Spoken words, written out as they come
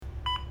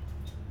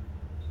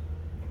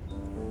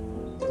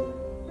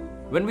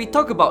When we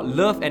talk about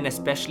love, and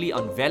especially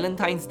on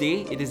Valentine's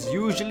Day, it is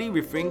usually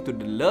referring to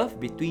the love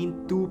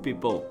between two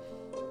people.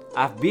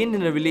 I've been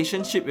in a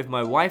relationship with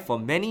my wife for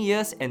many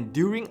years, and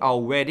during our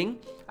wedding,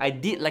 I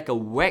did like a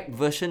whack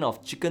version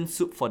of Chicken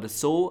Soup for the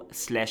Soul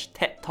 /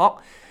 TED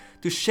Talk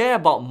to share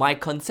about my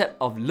concept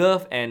of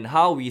love and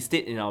how we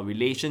stayed in our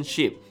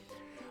relationship.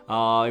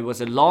 It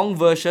was a long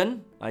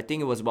version. I think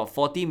it was about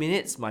 40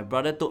 minutes. My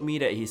brother told me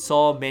that he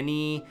saw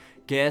many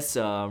guests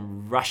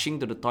rushing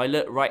to the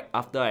toilet right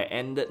after I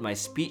ended my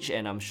speech,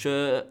 and I'm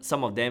sure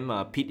some of them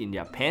peed in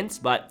their pants.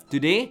 But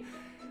today,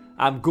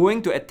 I'm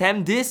going to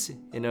attempt this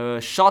in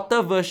a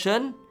shorter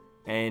version,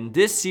 and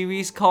this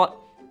series called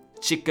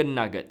Chicken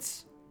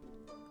Nuggets.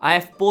 I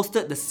have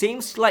posted the same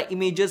slide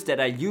images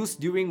that I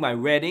used during my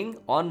wedding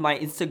on my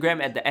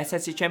Instagram at the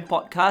SSHM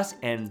podcast,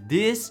 and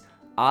these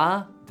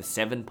are the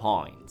 7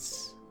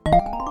 points.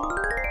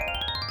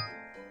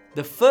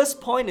 The first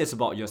point is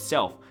about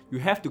yourself. You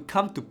have to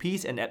come to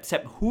peace and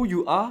accept who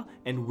you are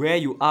and where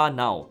you are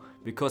now.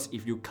 Because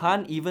if you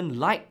can't even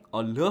like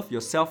or love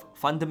yourself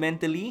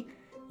fundamentally,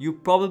 you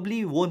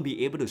probably won't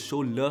be able to show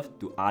love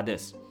to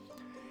others.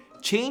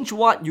 Change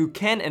what you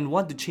can and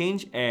want to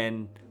change,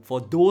 and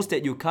for those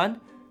that you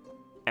can't,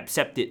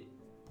 accept it.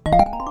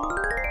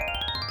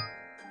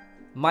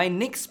 My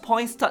next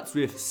point starts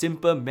with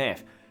simple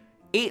math.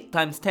 8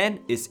 times 10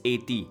 is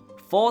 80.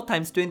 4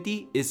 times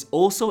 20 is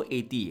also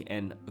 80.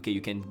 And okay, you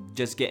can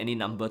just get any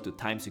number to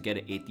times to get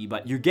an 80,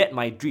 but you get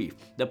my drift.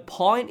 The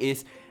point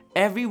is,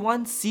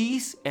 everyone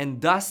sees and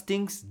does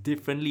things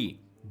differently,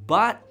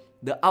 but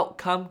the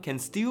outcome can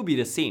still be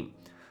the same.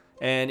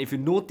 And if you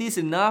notice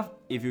enough,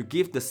 if you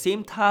give the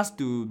same task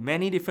to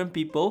many different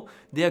people,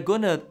 they are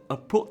gonna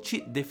approach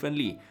it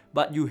differently.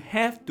 But you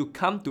have to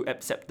come to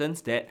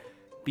acceptance that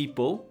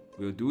people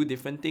will do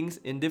different things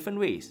in different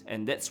ways.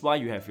 And that's why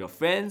you have your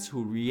friends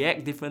who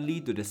react differently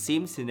to the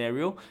same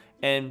scenario,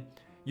 and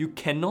you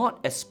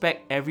cannot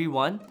expect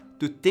everyone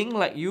to think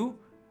like you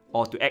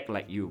or to act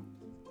like you.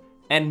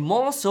 And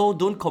more so,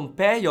 don't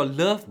compare your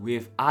love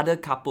with other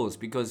couples,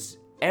 because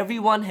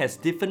everyone has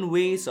different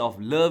ways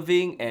of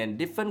loving, and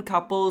different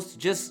couples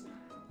just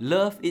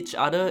love each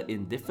other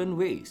in different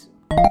ways.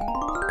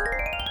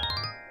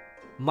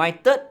 My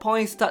third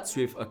point starts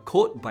with a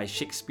quote by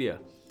Shakespeare.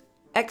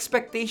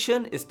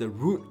 Expectation is the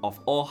root of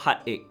all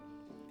heartache.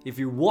 If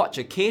you watch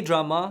a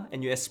K-drama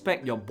and you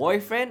expect your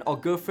boyfriend or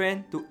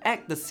girlfriend to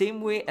act the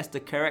same way as the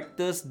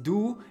characters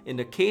do in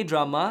the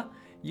K-drama,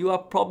 you are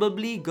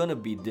probably gonna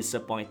be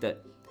disappointed.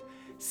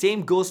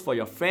 Same goes for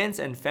your friends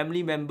and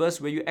family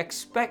members, where you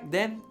expect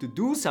them to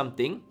do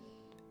something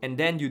and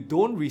then you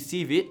don't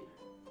receive it,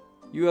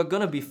 you are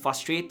gonna be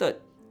frustrated.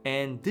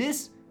 And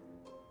this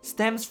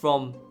stems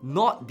from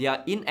not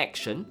their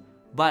inaction,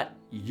 but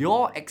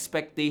your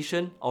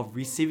expectation of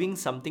receiving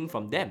something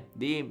from them.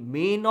 They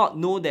may not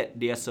know that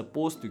they are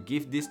supposed to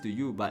give this to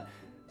you, but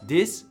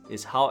this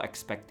is how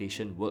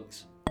expectation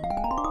works.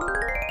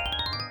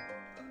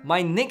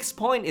 My next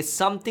point is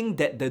something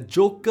that the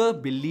Joker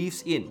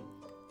believes in.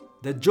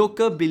 The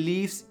Joker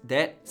believes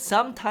that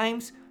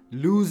sometimes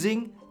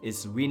losing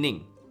is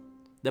winning.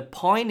 The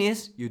point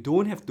is, you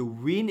don't have to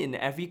win in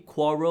every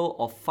quarrel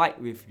or fight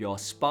with your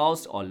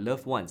spouse or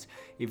loved ones.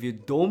 If you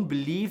don't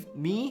believe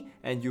me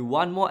and you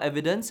want more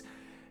evidence,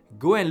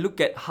 go and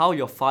look at how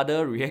your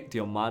father reacts to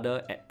your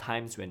mother at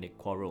times when they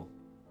quarrel.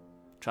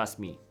 Trust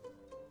me,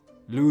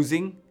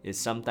 losing is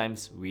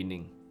sometimes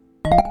winning.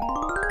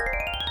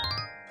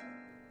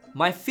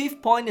 My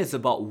fifth point is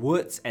about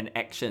words and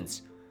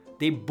actions.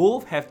 They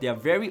both have their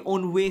very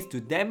own ways to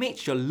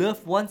damage your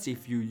loved ones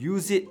if you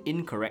use it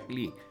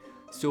incorrectly.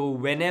 So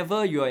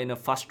whenever you are in a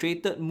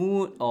frustrated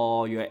mood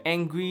or you're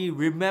angry,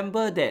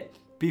 remember that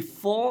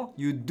before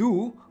you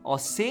do or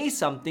say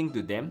something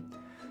to them,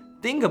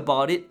 think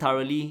about it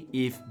thoroughly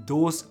if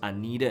those are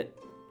needed.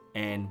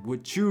 And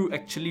would you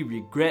actually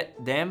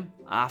regret them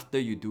after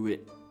you do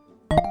it?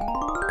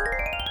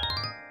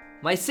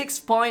 My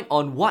sixth point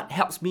on what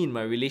helps me in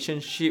my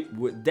relationship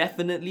would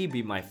definitely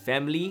be my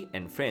family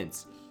and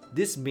friends.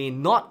 This may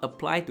not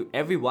apply to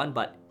everyone,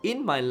 but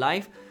in my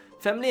life,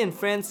 family and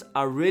friends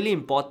are really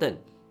important.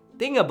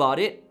 Think about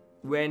it,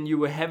 when you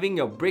were having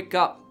your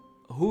breakup,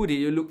 who did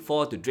you look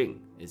for to drink?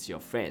 It's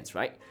your friends,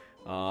 right?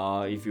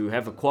 If you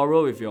have a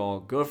quarrel with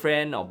your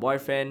girlfriend or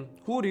boyfriend,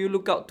 who do you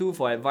look out to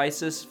for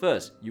advices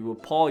first? You will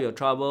pour your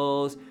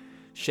troubles,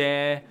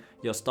 share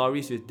your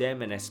stories with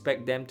them, and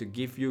expect them to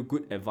give you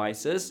good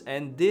advices.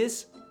 And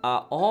these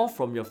are all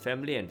from your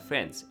family and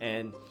friends.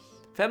 And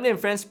family and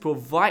friends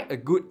provide a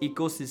good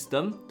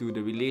ecosystem to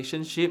the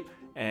relationship,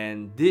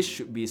 and this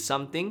should be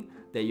something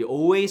that you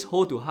always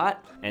hold to heart,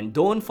 and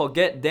don't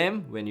forget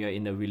them when you're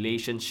in a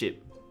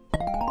relationship.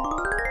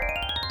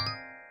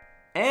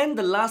 And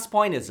the last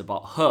point is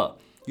about her.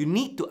 You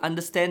need to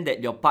understand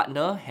that your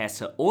partner has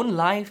her own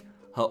life,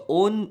 her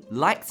own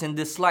likes and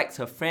dislikes,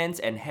 her friends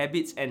and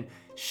habits, and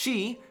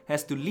she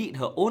has to lead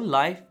her own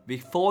life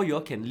before you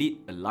can lead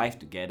a life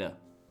together.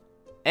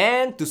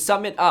 And to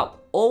sum it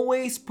up,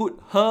 always put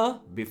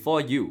her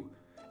before you.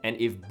 And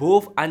if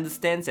both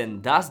understands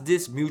and does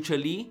this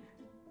mutually,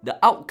 the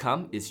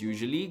outcome is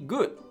usually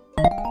good.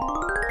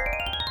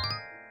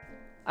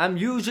 I'm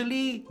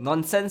usually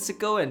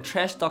nonsensical and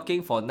trash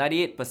talking for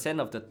 98%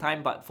 of the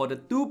time, but for the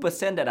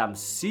 2% that I'm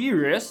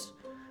serious,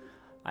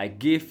 I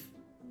give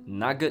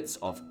nuggets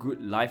of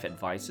good life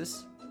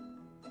advices,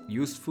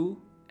 useful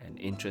and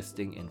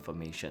interesting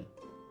information.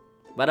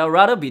 But I'd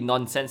rather be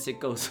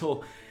nonsensical,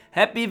 so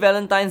happy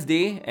Valentine's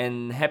Day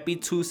and happy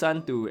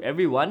Chuseok to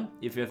everyone.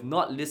 If you have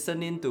not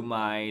listened in to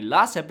my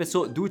last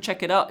episode, do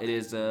check it out. It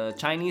is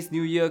Chinese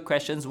New Year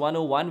Questions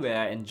 101 where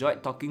I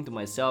enjoyed talking to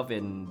myself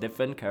in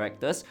different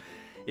characters.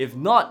 If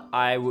not,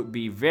 I would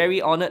be very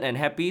honored and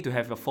happy to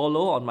have a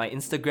follow on my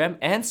Instagram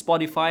and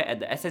Spotify at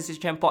the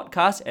SSHM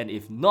Podcast. And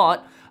if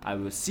not, I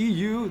will see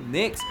you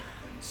next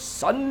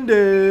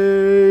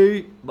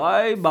Sunday.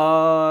 Bye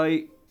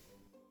bye.